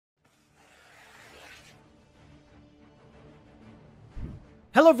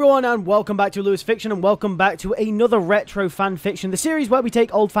Hello everyone and welcome back to LewisFiction and welcome back to another retro fan fiction, the series where we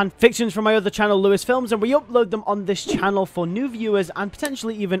take old fan fictions from my other channel LewisFilms and we upload them on this channel for new viewers and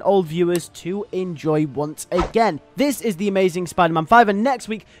potentially even old viewers to enjoy once again. This is The Amazing Spider-Man 5 and next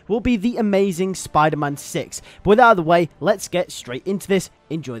week will be The Amazing Spider-Man 6. But with that out of the way, let's get straight into this.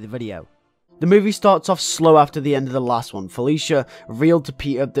 Enjoy the video. The movie starts off slow after the end of the last one. Felicia revealed to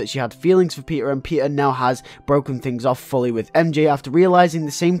Peter that she had feelings for Peter, and Peter now has broken things off fully with MJ after realizing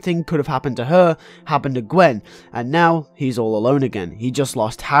the same thing could have happened to her, happened to Gwen, and now he's all alone again. He just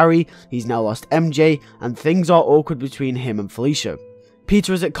lost Harry, he's now lost MJ, and things are awkward between him and Felicia.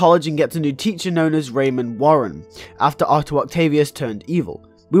 Peter is at college and gets a new teacher known as Raymond Warren, after Otto Octavius turned evil.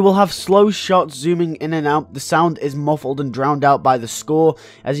 We will have slow shots zooming in and out. The sound is muffled and drowned out by the score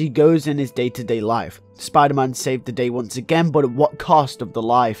as he goes in his day-to-day life. Spider-Man saved the day once again, but at what cost of the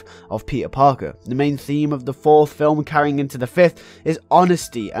life of Peter Parker? The main theme of the fourth film carrying into the fifth is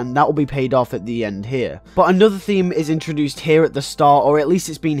honesty, and that will be paid off at the end here. But another theme is introduced here at the start, or at least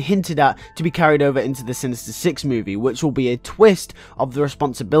it's been hinted at to be carried over into the Sinister Six movie, which will be a twist of the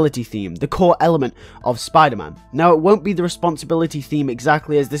responsibility theme, the core element of Spider-Man. Now, it won't be the responsibility theme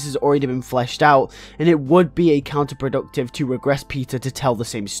exactly, as this has already been fleshed out, and it would be a counterproductive to regress Peter to tell the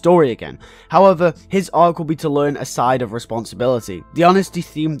same story again. However, his arc will be to learn a side of responsibility. The honesty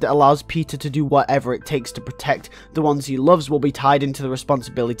theme that allows Peter to do whatever it takes to protect the ones he loves will be tied into the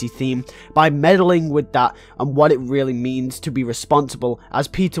responsibility theme by meddling with that and what it really means to be responsible, as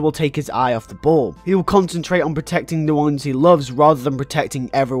Peter will take his eye off the ball. He will concentrate on protecting the ones he loves rather than protecting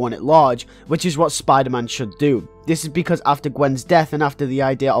everyone at large, which is what Spider-Man should do. This is because after Gwen's death and after the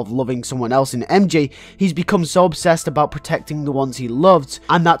idea of loving someone else in MJ, he's become so obsessed about protecting the ones he loved,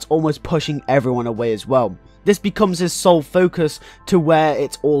 and that's almost pushing everyone away as well. This becomes his sole focus to where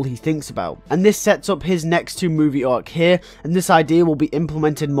it's all he thinks about. And this sets up his next two movie arc here, and this idea will be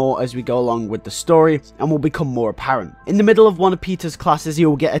implemented more as we go along with the story and will become more apparent. In the middle of one of Peter's classes, he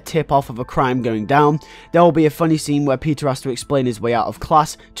will get a tip off of a crime going down. There will be a funny scene where Peter has to explain his way out of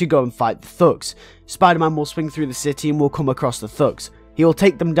class to go and fight the thugs. Spider-Man will swing through the city and will come across the thugs. He will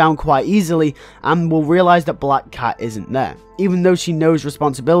take them down quite easily and will realize that Black Cat isn't there. Even though she knows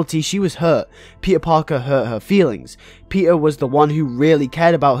responsibility, she was hurt. Peter Parker hurt her feelings. Peter was the one who really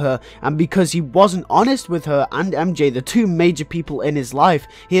cared about her, and because he wasn't honest with her and MJ, the two major people in his life,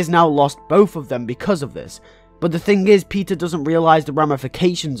 he has now lost both of them because of this. But the thing is, Peter doesn't realize the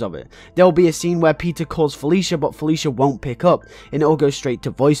ramifications of it. There will be a scene where Peter calls Felicia, but Felicia won't pick up, and it will go straight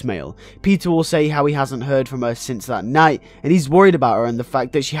to voicemail. Peter will say how he hasn't heard from her since that night, and he's worried about her and the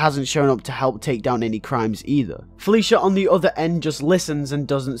fact that she hasn't shown up to help take down any crimes either. Felicia on the other end just listens and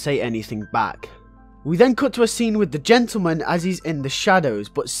doesn't say anything back. We then cut to a scene with the gentleman as he's in the shadows,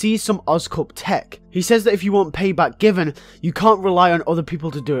 but sees some Oscorp tech. He says that if you want payback given, you can't rely on other people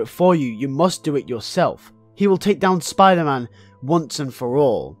to do it for you, you must do it yourself. He will take down Spider-Man once and for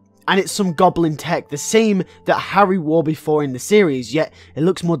all. And it's some goblin tech, the same that Harry wore before in the series, yet it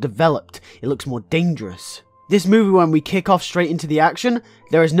looks more developed, it looks more dangerous. This movie, when we kick off straight into the action,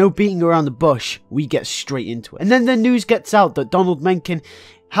 there is no beating around the bush, we get straight into it. And then the news gets out that Donald Mencken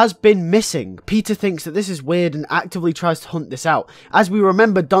has been missing. Peter thinks that this is weird and actively tries to hunt this out. As we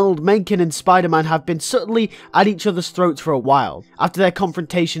remember, Donald Mencken and Spider-Man have been subtly at each other's throats for a while. After their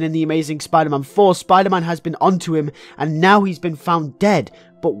confrontation in The Amazing Spider-Man 4, Spider-Man has been onto him and now he's been found dead.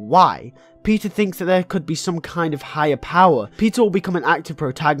 But why? Peter thinks that there could be some kind of higher power. Peter will become an active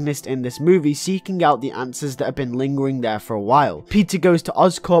protagonist in this movie, seeking out the answers that have been lingering there for a while. Peter goes to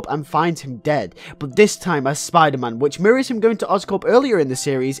Oscorp and finds him dead, but this time as Spider-Man, which mirrors him going to Oscorp earlier in the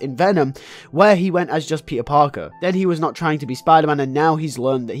series in Venom, where he went as just Peter Parker. Then he was not trying to be Spider-Man, and now he's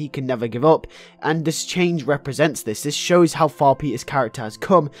learned that he can never give up, and this change represents this. This shows how far Peter's character has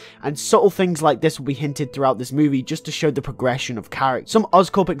come, and subtle things like this will be hinted throughout this movie just to show the progression of character. Some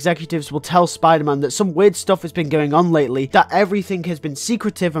Oscorp executives will tell Spider-Man that some weird stuff has been going on lately, that everything has been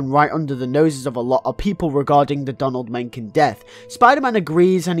secretive and right under the noses of a lot of people regarding the Donald Mencken death. Spider-Man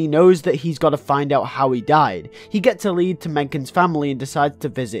agrees, and he knows that he's got to find out how he died. He gets a lead to Mencken's family and decides to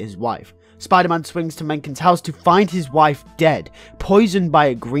visit his wife. Spider-Man swings to Mencken's house to find his wife dead, poisoned by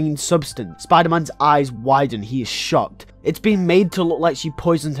a green substance. Spider-Man's eyes widen, he is shocked. It's been made to look like she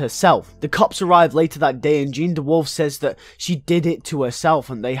poisoned herself. The cops arrive later that day and Jean DeWolf says that she did it to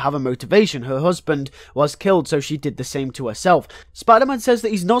herself and they have a motivation. Her husband was killed, so she did the same to herself. Spider-Man says that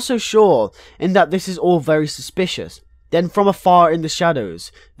he's not so sure, and that this is all very suspicious. Then from afar in the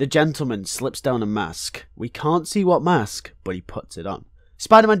shadows, the gentleman slips down a mask. We can't see what mask, but he puts it on.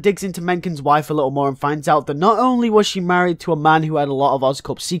 Spider-Man digs into Menken's wife a little more and finds out that not only was she married to a man who had a lot of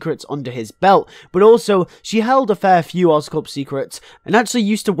Oscorp secrets under his belt, but also she held a fair few Oscorp secrets and actually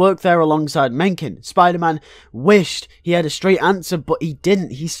used to work there alongside Menken. Spider-Man wished he had a straight answer, but he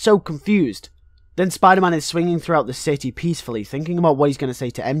didn't. He's so confused. Then Spider-Man is swinging throughout the city peacefully, thinking about what he's going to say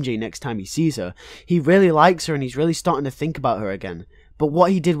to MJ next time he sees her. He really likes her and he's really starting to think about her again. But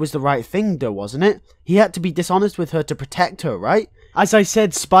what he did was the right thing though, wasn't it? He had to be dishonest with her to protect her, right? As I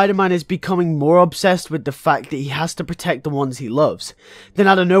said, Spider-Man is becoming more obsessed with the fact that he has to protect the ones he loves. Then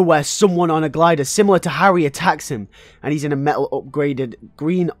out of nowhere, someone on a glider similar to Harry attacks him, and he's in a metal upgraded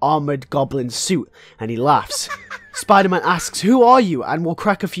green armored goblin suit, and he laughs. Spider-Man asks, "Who are you?" and will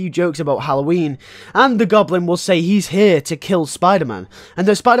crack a few jokes about Halloween, and the Goblin will say he's here to kill Spider-Man. And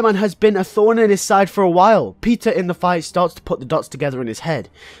though Spider-Man has been a thorn in his side for a while, Peter in the fight starts to put the dots together in his head.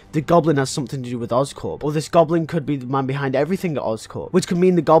 The Goblin has something to do with Oscorp, or this Goblin could be the man behind everything at Oscorp, which could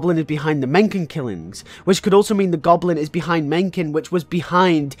mean the Goblin is behind the Menken killings, which could also mean the Goblin is behind Menken, which was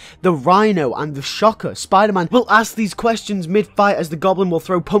behind the Rhino and the Shocker. Spider-Man will ask these questions mid-fight as the Goblin will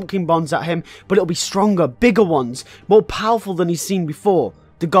throw pumpkin bombs at him, but it'll be stronger, bigger ones, more powerful than he's seen before.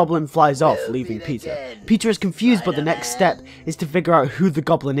 The Goblin flies off, leaving Peter. Peter is confused, but the next step is to figure out who the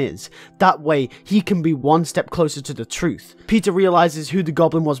Goblin is. That way, he can be one step closer to the truth. Peter realizes who the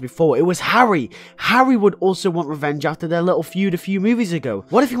Goblin was before. It was Harry. Harry would also want revenge after their little feud a few movies ago.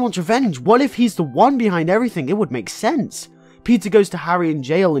 What if he wants revenge? What if he's the one behind everything? It would make sense. Peter goes to Harry in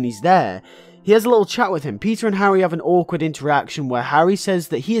jail and he's there. He has a little chat with him. Peter and Harry have an awkward interaction where Harry says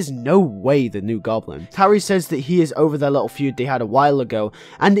that he is no way the new Goblin. Harry says that he is over their little feud they had a while ago,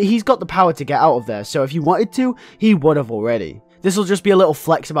 and that he's got the power to get out of there, so if he wanted to, he would have already. This will just be a little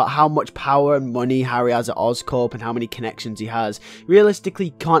flex about how much power and money Harry has at Oscorp and how many connections he has. Realistically,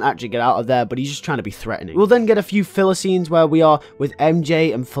 he can't actually get out of there, but he's just trying to be threatening. We'll then get a few filler scenes where we are with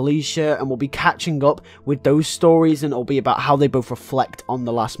MJ and Felicia, and we'll be catching up with those stories, and it'll be about how they both reflect on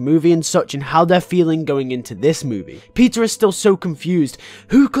the last movie and such, and how they're feeling going into this movie. Peter is still so confused.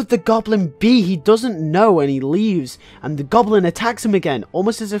 Who could the Goblin be? He doesn't know, and he leaves, and the Goblin attacks him again,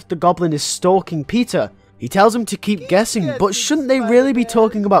 almost as if the Goblin is stalking Peter. He tells him to keep guessing, but shouldn't they really be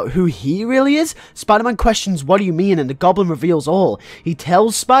talking about who he really is? Spider-Man questions, "What do you mean?" and the Goblin reveals all. He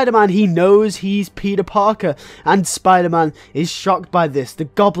tells Spider-Man he knows he's Peter Parker, and Spider-Man is shocked by this. The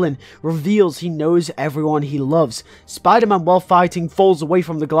Goblin reveals he knows everyone he loves. Spider-Man, while fighting, falls away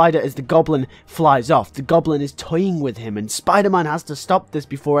from the glider as the Goblin flies off. The Goblin is toying with him, and Spider-Man has to stop this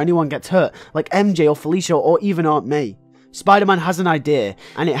before anyone gets hurt, like MJ or Felicia or even Aunt May. Spider-Man has an idea,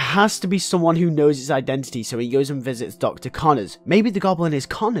 and it has to be someone who knows his identity, so he goes and visits Dr. Connors. Maybe the Goblin is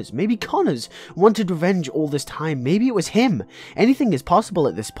Connors. Maybe Connors wanted revenge all this time. Maybe it was him. Anything is possible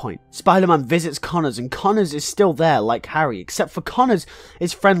at this point. Spider-Man visits Connors, and Connors is still there, like Harry, except for Connors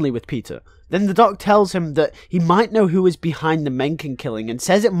is friendly with Peter. Then the doc tells him that he might know who is behind the Menken killing, and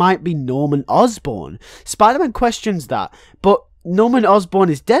says it might be Norman Osborn. Spider-Man questions that, but Norman Osborn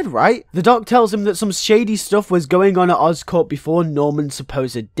is dead, right? The doc tells him that some shady stuff was going on at Oscorp before Norman's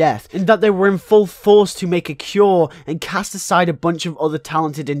supposed death, and that they were in full force to make a cure and cast aside a bunch of other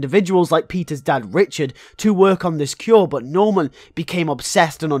talented individuals like Peter's dad Richard to work on this cure, but Norman became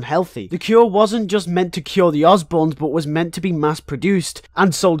obsessed and unhealthy. The cure wasn't just meant to cure the Osborns, but was meant to be mass produced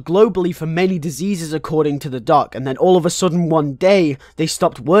and sold globally for many diseases according to the doc, and then all of a sudden one day they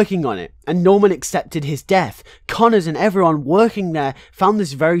stopped working on it, and Norman accepted his death. Connors and everyone working there found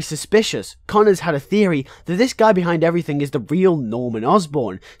this very suspicious. Connors had a theory that this guy behind everything is the real Norman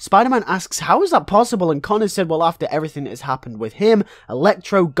Osborn. Spider-Man asks, how is that possible? And Connors said, well, after everything that has happened with him,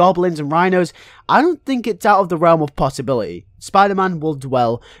 Electro, Goblins, and Rhinos, I don't think it's out of the realm of possibility. Spider-Man will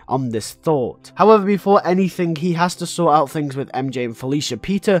dwell on this thought. However, before anything, he has to sort out things with MJ and Felicia.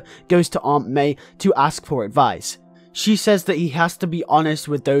 Peter goes to Aunt May to ask for advice. She says that he has to be honest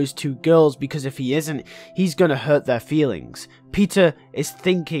with those two girls because if he isn't, he's gonna hurt their feelings. Peter is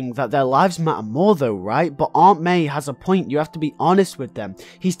thinking that their lives matter more though, right? But Aunt May has a point, you have to be honest with them.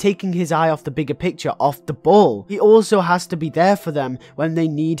 He's taking his eye off the bigger picture, off the ball. He also has to be there for them when they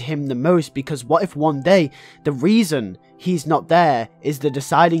need him the most, because what if one day, the reason he's not there is the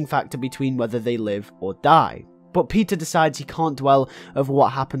deciding factor between whether they live or die. But Peter decides he can't dwell over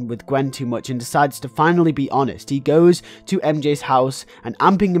what happened with Gwen too much and decides to finally be honest. He goes to MJ's house and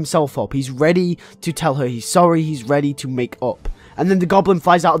amping himself up. He's ready to tell her he's sorry, he's ready to make up. And then the Goblin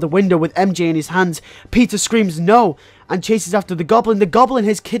flies out of the window with MJ in his hands. Peter screams no and chases after the Goblin. The Goblin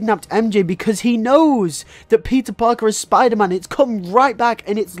has kidnapped MJ because he knows that Peter Parker is Spider-Man. It's come right back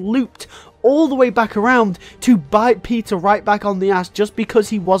and it's looped all the way back around to bite Peter right back on the ass just because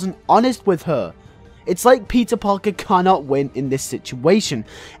he wasn't honest with her. It's like Peter Parker cannot win in this situation.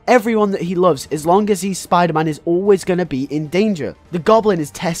 Everyone that he loves, as long as he's Spider-Man, is always going to be in danger. The Goblin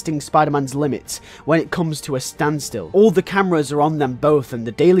is testing Spider-Man's limits when it comes to a standstill. All the cameras are on them both, and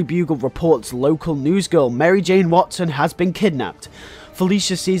the Daily Bugle reports local newsgirl Mary Jane Watson has been kidnapped.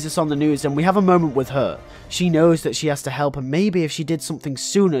 Felicia sees this on the news, and we have a moment with her. She knows that she has to help, and maybe if she did something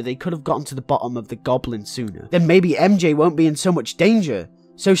sooner, they could have gotten to the bottom of the Goblin sooner. Then maybe MJ won't be in so much danger.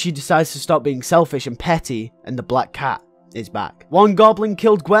 So she decides to stop being selfish and petty, and the Black Cat is back. One Goblin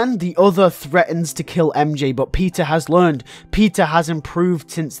killed Gwen, the other threatens to kill MJ, but Peter has learned. Peter has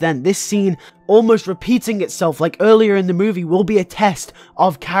improved since then. This scene, almost repeating itself like earlier in the movie, will be a test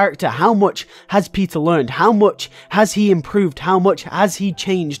of character. How much has Peter learned? How much has he improved? How much has he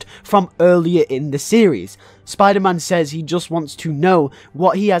changed from earlier in the series? Spider-Man says he just wants to know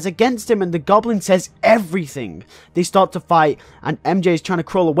what he has against him, and the Goblin says everything. They start to fight, and MJ is trying to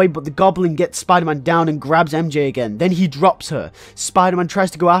crawl away, but the Goblin gets Spider-Man down and grabs MJ again. Then he drops her. Spider-Man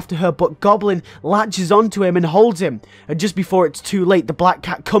tries to go after her, but Goblin latches onto him and holds him. And just before it's too late, the Black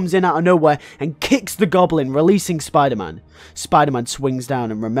Cat comes in out of nowhere and kicks the Goblin, releasing Spider-Man. Spider-Man swings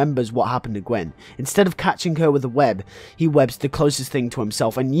down and remembers what happened to Gwen. Instead of catching her with a web, he webs the closest thing to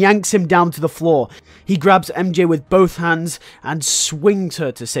himself and yanks him down to the floor. He grabs MJ with both hands and swings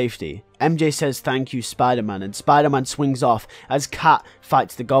her to safety. MJ says thank you, Spider-Man, and Spider-Man swings off as Cat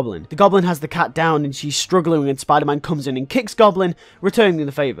fights the Goblin. The Goblin has the Cat down and she's struggling, and Spider-Man comes in and kicks Goblin, returning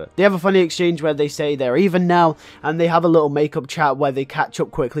the favor. They have a funny exchange where they say they're even now, and they have a little makeup chat where they catch up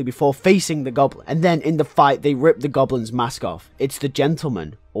quickly before facing the Goblin. And then in the fight, they rip the Goblin's mask off. It's the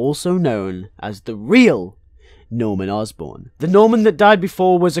Gentleman, also known as the real Norman Osborn. The Norman that died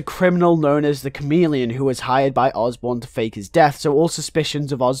before was a criminal known as the Chameleon, who was hired by Osborn to fake his death, so all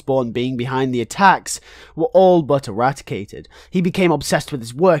suspicions of Osborn being behind the attacks were all but eradicated. He became obsessed with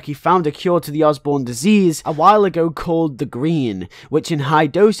his work. He found a cure to the Osborn disease a while ago called the Green, which in high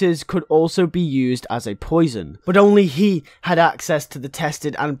doses could also be used as a poison. But only he had access to the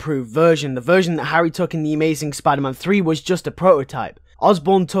tested and proved version. The version that Harry took in The Amazing Spider-Man 3 was just a prototype.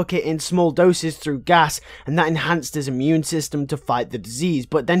 Osborn took it in small doses through gas, and that enhanced his immune system to fight the disease,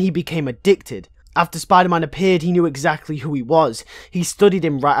 but then he became addicted. After Spider-Man appeared, he knew exactly who he was. He studied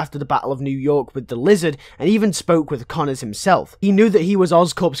him right after the Battle of New York with the Lizard, and even spoke with Connors himself. He knew that he was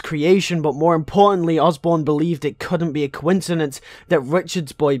Oscorp's creation, but more importantly, Osborn believed it couldn't be a coincidence that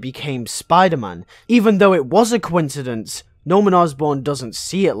Richard's boy became Spider-Man. Even though it was a coincidence, Norman Osborn doesn't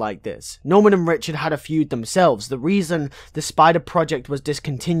see it like this. Norman and Richard had a feud themselves. The reason the Spider Project was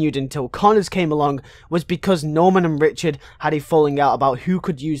discontinued until Connors came along was because Norman and Richard had a falling out about who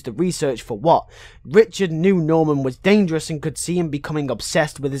could use the research for what. Richard knew Norman was dangerous and could see him becoming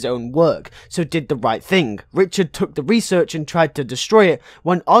obsessed with his own work, so did the right thing. Richard took the research and tried to destroy it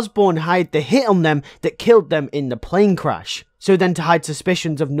when Osborn hired the hit on them that killed them in the plane crash. So then to hide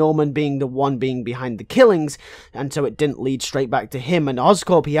suspicions of Norman being the one being behind the killings, and so it didn't lead straight back to him and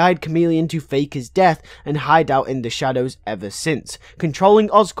Oscorp, he hired Chameleon to fake his death and hide out in the shadows ever since, controlling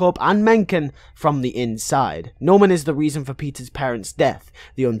Oscorp and Mencken from the inside. Norman is the reason for Peter's parents' death,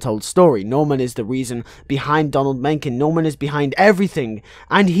 the untold story. Norman is the reason behind Donald Mencken. Norman is behind everything,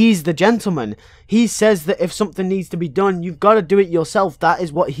 and he's the Gentleman. He says that if something needs to be done, you've got to do it yourself. That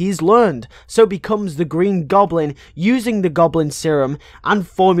is what he's learned. So becomes the Green Goblin, using the Goblin Serum and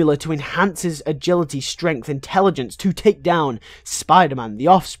formula to enhance his agility, strength, intelligence to take down Spider-Man, the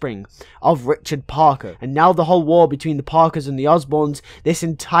offspring of Richard Parker. And now the whole war between the Parkers and the Osborns, this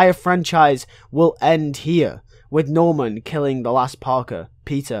entire franchise will end here, with Norman killing the last Parker,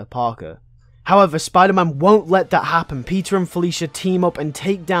 Peter Parker. However, Spider-Man won't let that happen. Peter and Felicia team up and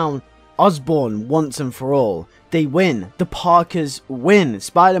take down Osborn once and for all. They win. The Parkers win.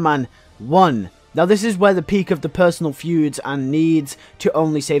 Spider-Man won. Now this is where the peak of the personal feuds and needs to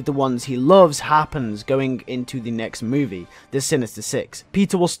only save the ones he loves happens going into the next movie, the Sinister Six.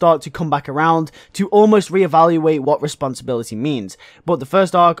 Peter will start to come back around to almost reevaluate what responsibility means, but the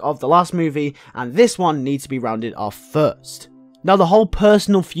first arc of the last movie and this one needs to be rounded off first. Now the whole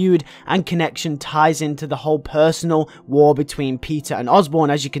personal feud and connection ties into the whole personal war between Peter and Osborn.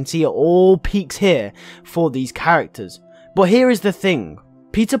 As you can see, it all peaks here for these characters. But here is the thing.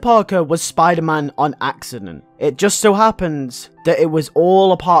 Peter Parker was Spider-Man on accident. It just so happens that it was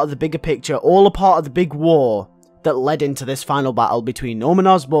all a part of the bigger picture, all a part of the big war that led into this final battle between Norman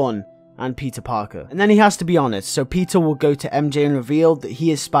Osborn and Peter Parker. And then he has to be honest, so Peter will go to MJ and reveal that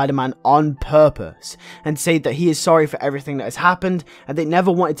he is Spider-Man on purpose, and say that he is sorry for everything that has happened, and they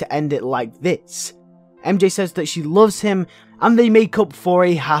never wanted to end it like this. MJ says that she loves him, and they make up for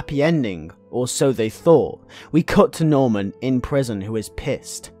a happy ending, or so they thought. We cut to Norman in prison, who is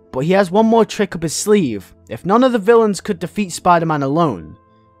pissed. But he has one more trick up his sleeve. If none of the villains could defeat Spider-Man alone,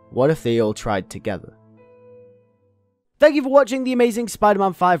 what if they all tried together? Thank you for watching the Amazing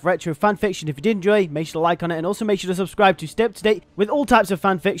Spider-Man 5 Retro Fanfiction. If you did enjoy, make sure to like on it, and also make sure to subscribe to stay up to date with all types of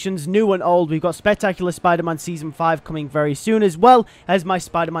fanfictions, new and old. We've got Spectacular Spider-Man Season 5 coming very soon, as well as my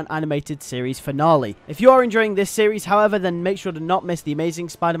Spider-Man animated series finale. If you are enjoying this series, however, then make sure to not miss the Amazing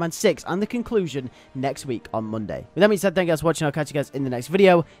Spider-Man 6 and the conclusion next week on Monday. With that being said, thank you guys for watching. I'll catch you guys in the next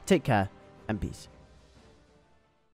video. Take care, and peace.